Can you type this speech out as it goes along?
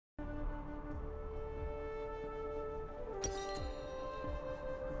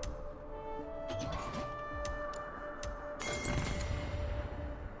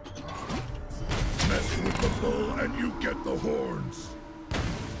and you get the horns.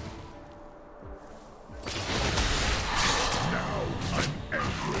 Now I'm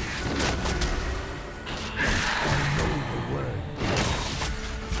angry. I know the way.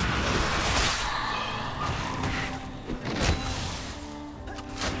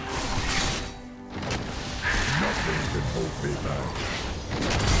 Nothing can hold me back.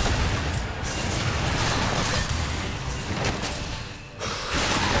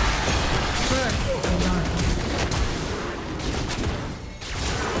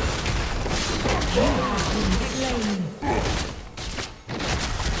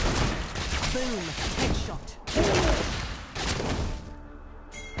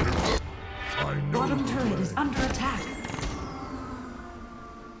 Bottom turret is under attack.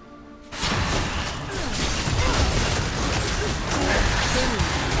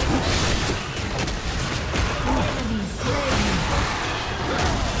 Enemy slain.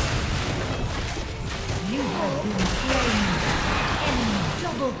 You have been slain. Enemy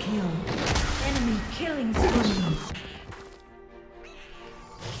double kill. Enemy killing spree.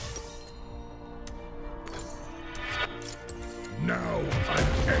 Now I'm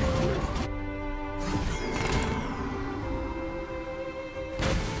angry.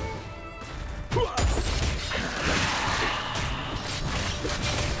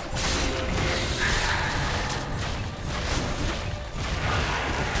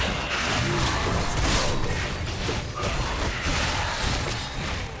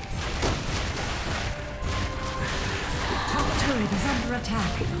 Turret is under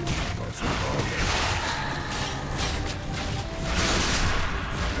attack.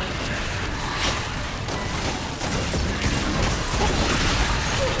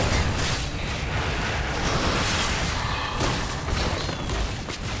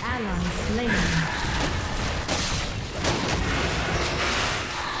 Ally slain.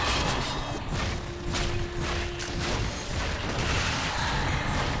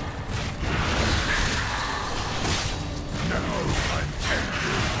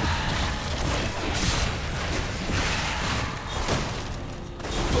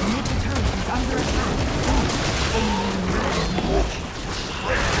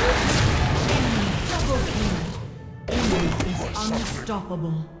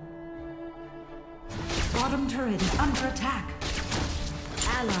 Unstoppable. Bottom turret is under attack.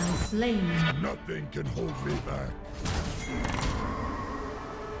 Ally slain. Nothing can hold me back.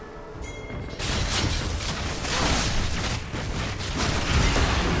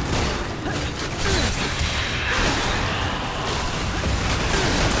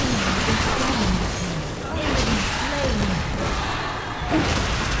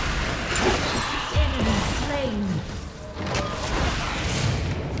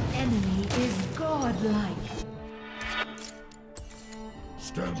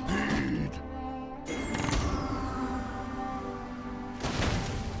 Stampede!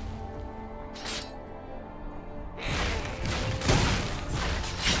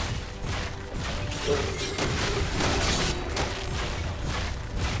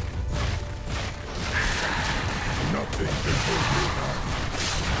 Nothing can hold me back.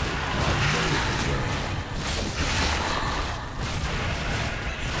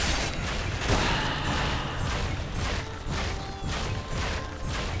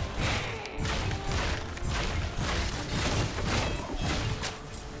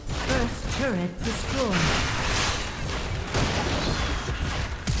 Turret destroyed.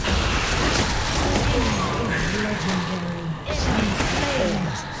 Legendary.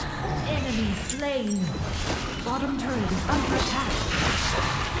 Enemy slain. Bottom turret is under attack.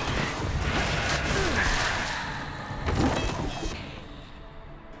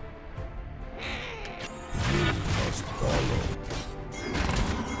 You must follow.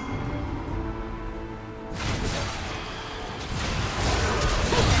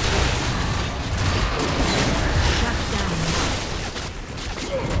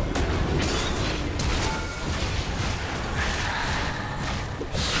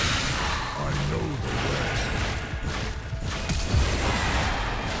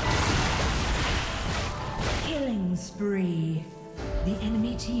 Killing spree. The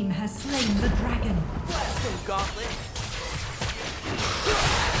enemy team has slain the dragon. Blast him, Gauntlet!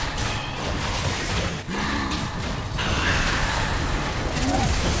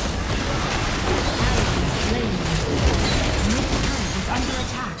 Slain. Mid-turret is under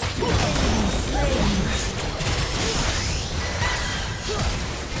attack. Enemy slain.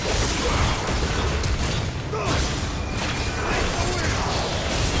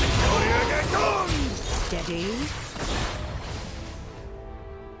 Steady.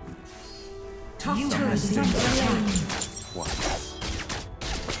 Top turret is under attack.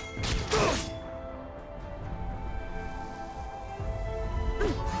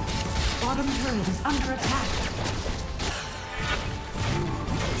 Bottom turret is under attack.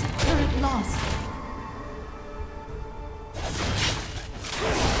 Turret lost.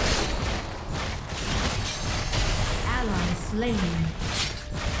 Ally slain.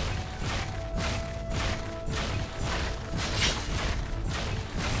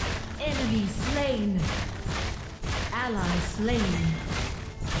 Enemy slain. Ally slain.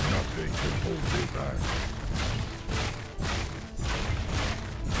 Nothing can hold me back.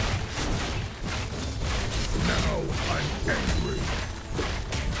 Now I'm angry.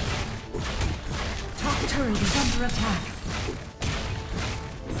 Top turret is under attack.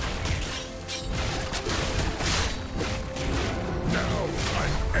 Now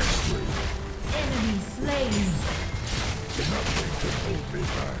I'm angry. Enemy slain. Nothing can hold me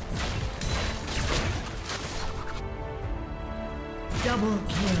back. Double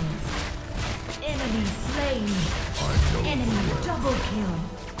kill. Enemy slain. I know Enemy the way. double kill.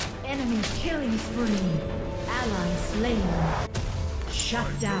 Enemy killing spree. Ally slain. Shut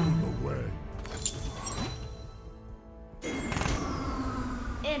I down. know the way.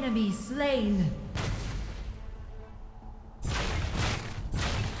 Enemy slain.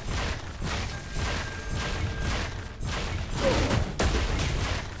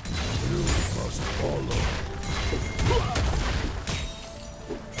 You must follow.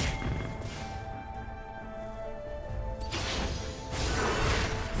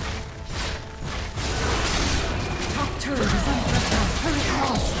 Top turret is under attack. Turret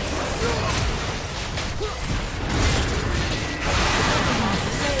lost. Enemy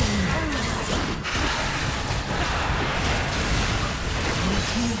slain.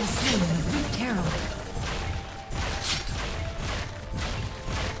 Maintain the slain of Blue Terror.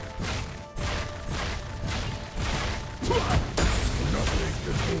 Nothing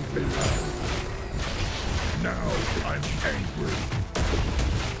can hold me back. Now I'm angry.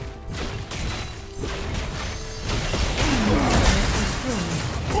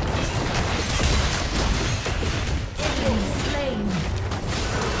 Enemy slain.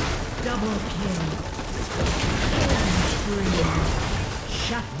 Double kill. Killing spree.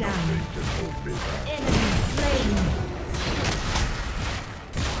 Shut down. Nothing can hold me back. Enemy slain.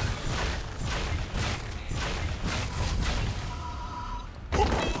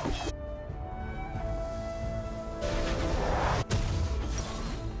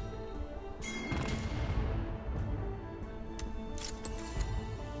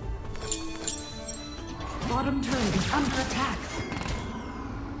 Bottom turret is under attack.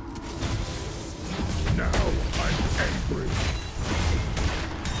 Now I'm angry.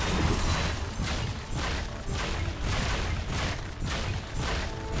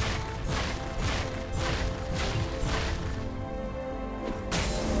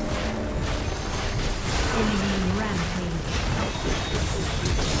 Enemy rampage.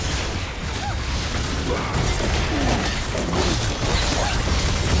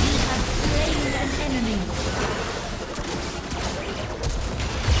 You have slain an enemy.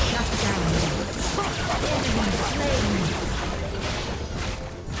 Shut down. Enemy slain.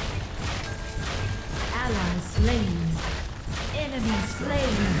 Ally slain. Enemy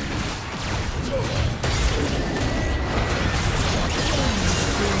slain.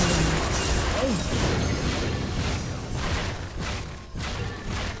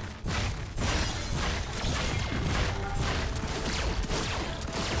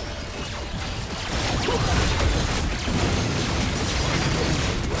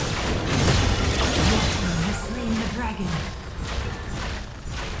 Has slain the dragon.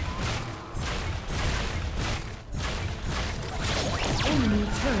 Enemy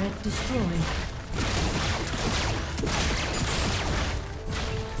turret destroyed.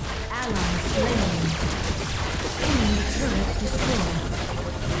 Ally slain. Enemy turret destroyed.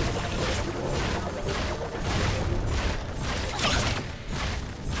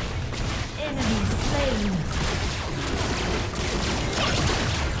 Enemy slain.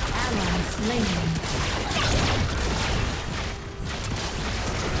 Ally slain.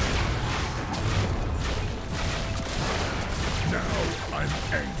 Now I'm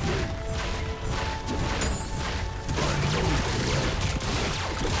angry. I know the way.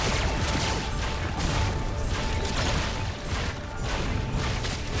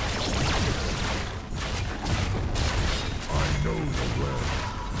 I know the way.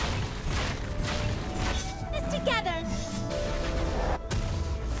 This together.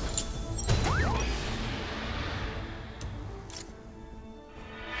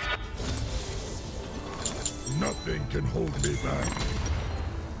 Nothing can hold me back.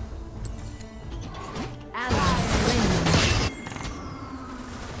 Ally slain.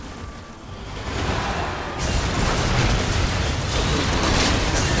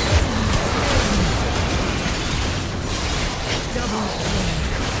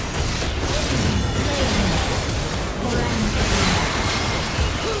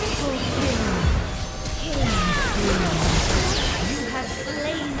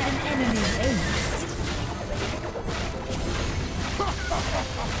 Enemy ace.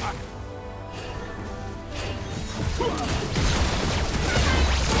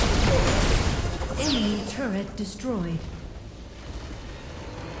 Enemy turret destroyed.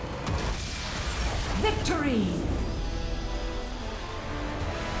 Victory!